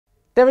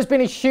There has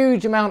been a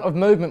huge amount of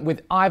movement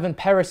with Ivan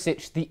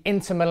Perisic, the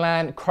Inter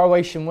Milan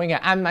Croatian winger,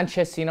 and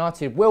Manchester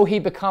United. Will he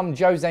become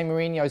Jose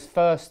Mourinho's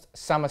first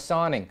summer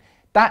signing?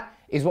 That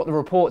is what the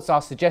reports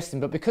are suggesting,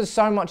 but because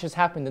so much has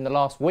happened in the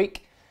last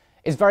week,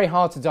 it's very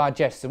hard to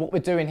digest. So what we're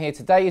doing here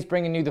today is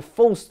bringing you the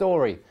full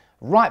story,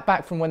 right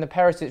back from when the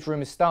Perisic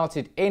rumours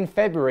started in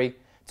February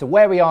to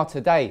where we are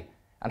today,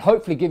 and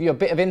hopefully give you a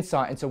bit of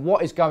insight into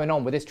what is going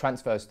on with this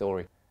transfer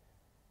story.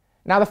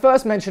 Now, the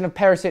first mention of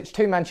Perisic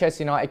to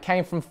Manchester United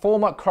came from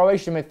former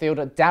Croatian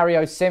midfielder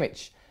Dario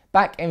Simic.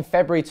 Back in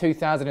February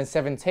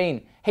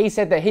 2017, he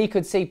said that he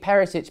could see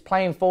Perisic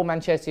playing for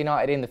Manchester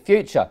United in the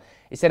future.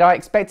 He said, "I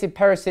expected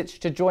Perisic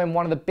to join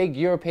one of the big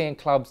European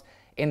clubs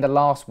in the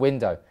last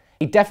window.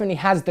 He definitely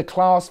has the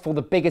class for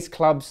the biggest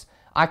clubs.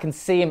 I can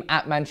see him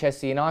at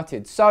Manchester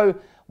United." So,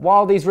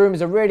 while these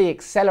rumours are really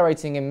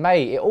accelerating in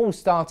May, it all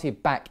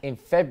started back in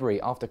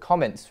February after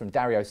comments from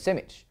Dario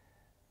Simic.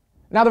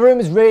 Now, the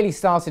rumours really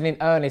started in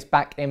earnest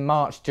back in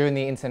March during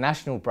the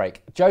international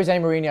break. Jose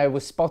Mourinho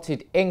was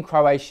spotted in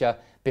Croatia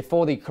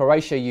before the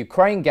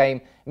Croatia-Ukraine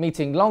game,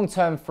 meeting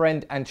long-term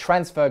friend and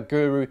transfer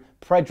guru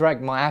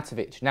Predrag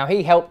Mijatovic. Now,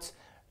 he helped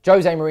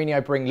Jose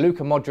Mourinho bring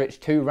Luka Modric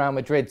to Real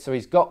Madrid, so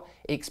he's got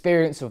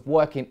experience of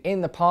working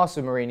in the past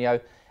with Mourinho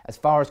as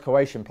far as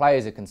Croatian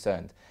players are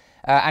concerned.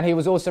 And he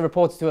was also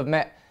reported to have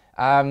met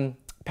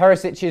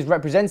Perisic's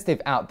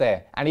representative out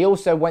there, and he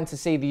also went to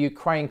see the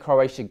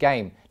Ukraine-Croatia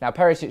game. Now,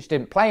 Perisic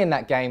didn't play in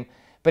that game,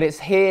 but it's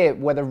here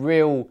where the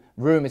real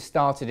rumours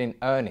started in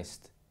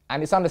earnest,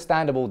 and it's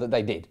understandable that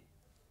they did.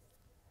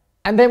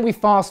 And then we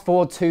fast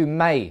forward to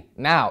May.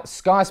 Now,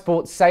 Sky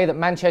Sports say that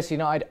Manchester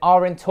United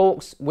are in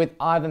talks with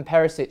Ivan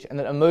Perisic and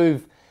that a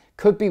move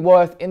could be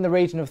worth in the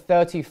region of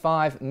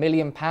 £35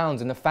 million,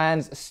 and the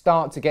fans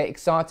start to get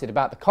excited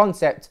about the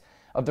concept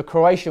of the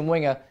Croatian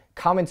winger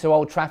coming to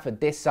Old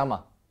Trafford this summer.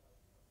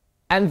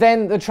 And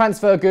then the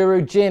transfer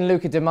guru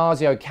Gianluca Di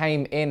Marzio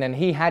came in and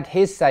he had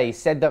his say,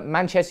 said that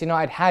Manchester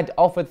United had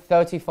offered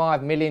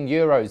 €35 million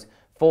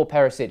for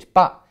Perisic,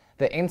 but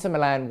that Inter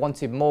Milan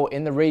wanted more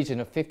in the region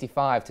of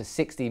 €55 to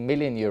 €60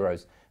 million.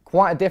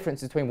 Quite a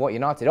difference between what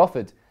United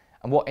offered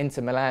and what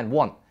Inter Milan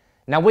want.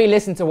 Now, we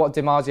listened to what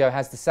Di Marzio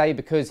has to say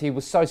because he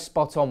was so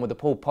spot on with the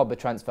Paul Pogba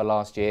transfer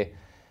last year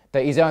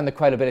that he's earned the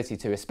credibility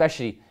to,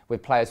 especially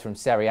with players from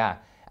Serie A.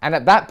 And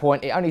at that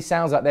point, it only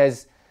sounds like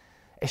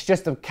it's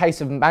just a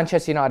case of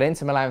Manchester United and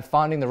Inter Milan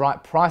finding the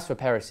right price for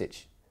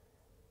Perisic.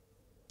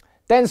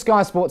 Then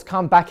Sky Sports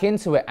come back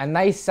into it and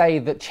they say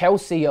that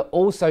Chelsea are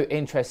also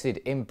interested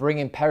in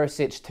bringing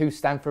Perisic to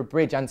Stamford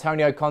Bridge.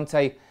 Antonio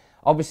Conte,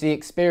 obviously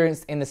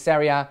experienced in the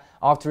Serie A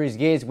after his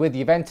years with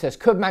Juventus.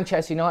 Could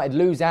Manchester United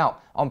lose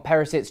out on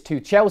Perisic to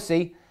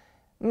Chelsea?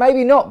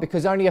 Maybe not,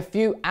 because only a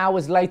few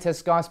hours later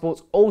Sky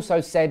Sports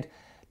also said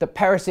that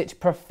Perisic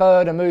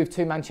preferred a move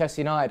to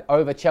Manchester United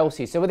over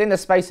Chelsea. So within the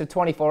space of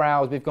 24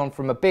 hours, we've gone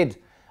from a bid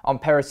on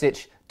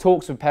Perisic,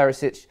 talks with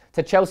Perisic,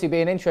 to Chelsea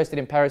being interested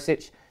in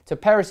Perisic, to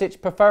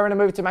Perisic preferring a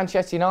move to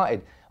Manchester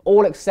United,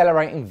 all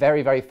accelerating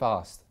very, very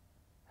fast.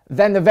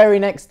 Then the very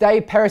next day,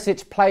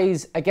 Perisic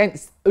plays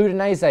against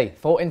Udinese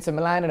for Inter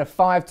Milan in a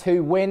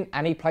 5-2 win,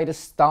 and he played a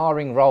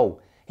starring role.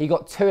 He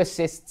got 2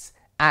 assists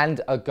and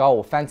a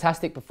goal.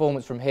 Fantastic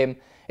performance from him.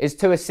 His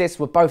 2 assists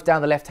were both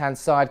down the left-hand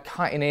side,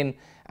 cutting in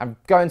and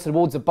going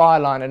towards the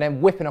byline and then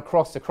whipping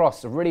across the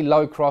cross. A really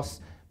low cross,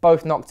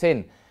 both knocked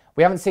in.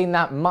 We haven't seen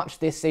that much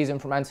this season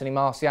from Anthony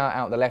Martial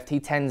out the left. He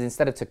tends,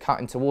 instead of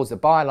cutting towards the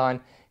byline,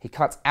 he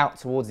cuts out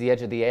towards the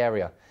edge of the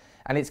area.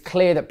 And it's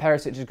clear that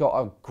Perisic has got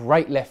a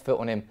great left foot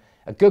on him,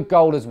 a good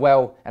goal as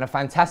well, and a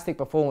fantastic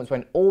performance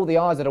when all the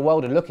eyes of the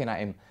world are looking at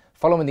him,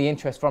 following the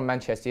interest from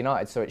Manchester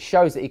United. So it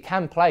shows that he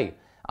can play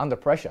under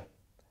pressure.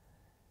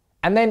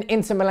 And then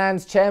Inter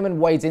Milan's chairman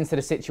wades into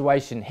the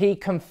situation. He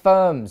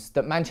confirms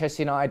that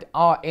Manchester United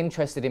are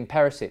interested in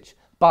Perisic,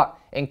 but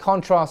in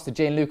contrast to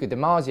Gianluca Di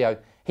Marzio,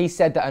 he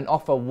said that an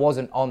offer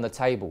wasn't on the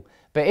table.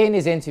 But in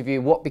his interview,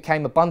 what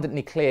became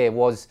abundantly clear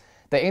was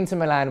that Inter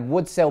Milan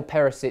would sell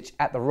Perisic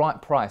at the right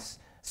price,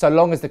 so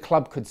long as the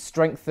club could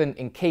strengthen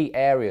in key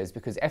areas,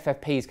 because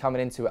FFP is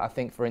coming into it, I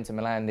think, for Inter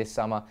Milan this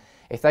summer.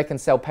 If they can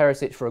sell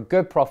Perisic for a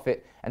good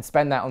profit and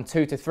spend that on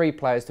 2 to 3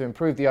 players to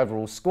improve the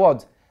overall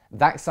squad,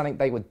 that's something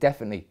they would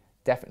definitely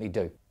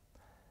do.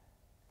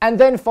 And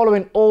then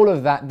following all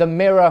of that, the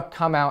Mirror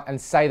come out and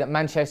say that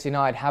Manchester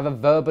United have a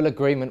verbal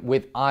agreement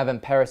with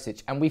Ivan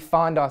Perisic, and we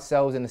find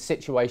ourselves in the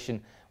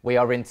situation we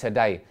are in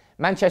today.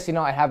 Manchester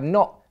United have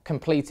not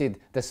completed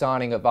the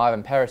signing of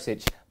Ivan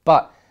Perisic,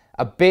 but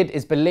a bid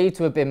is believed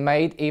to have been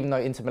made, even though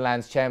Inter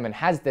Milan's chairman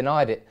has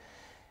denied it.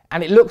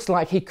 And it looks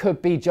like he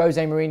could be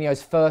Jose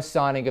Mourinho's first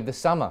signing of the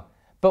summer.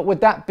 But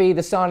would that be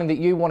the signing that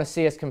you want to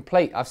see us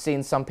complete? I've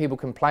seen some people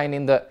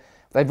complaining that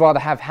they'd rather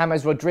have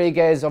James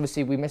Rodriguez.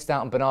 Obviously, we missed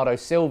out on Bernardo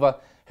Silva,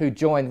 who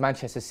joined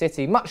Manchester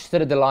City, much to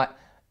the delight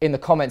in the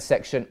comments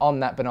section on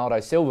that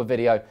Bernardo Silva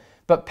video.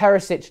 But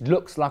Perisic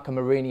looks like a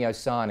Mourinho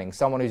signing,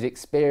 someone who's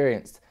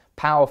experienced,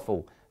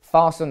 powerful,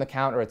 fast on the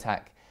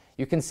counter-attack.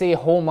 You can see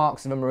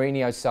hallmarks of a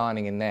Mourinho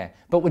signing in there.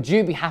 But would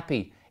you be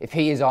happy if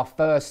he is our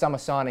first summer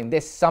signing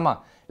this summer?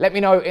 Let me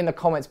know in the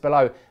comments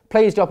below.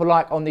 Please drop a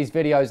like on these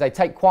videos. They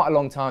take quite a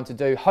long time to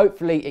do.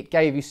 Hopefully it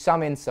gave you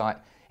some insight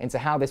into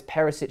how this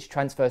Perisic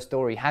transfer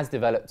story has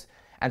developed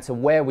and to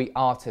where we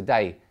are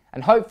today.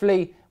 And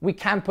hopefully we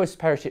can push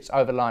Perisic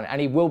over the line and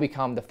he will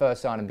become the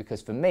first signing,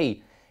 because for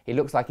me, he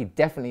looks like he'd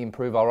definitely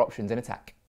improve our options in attack.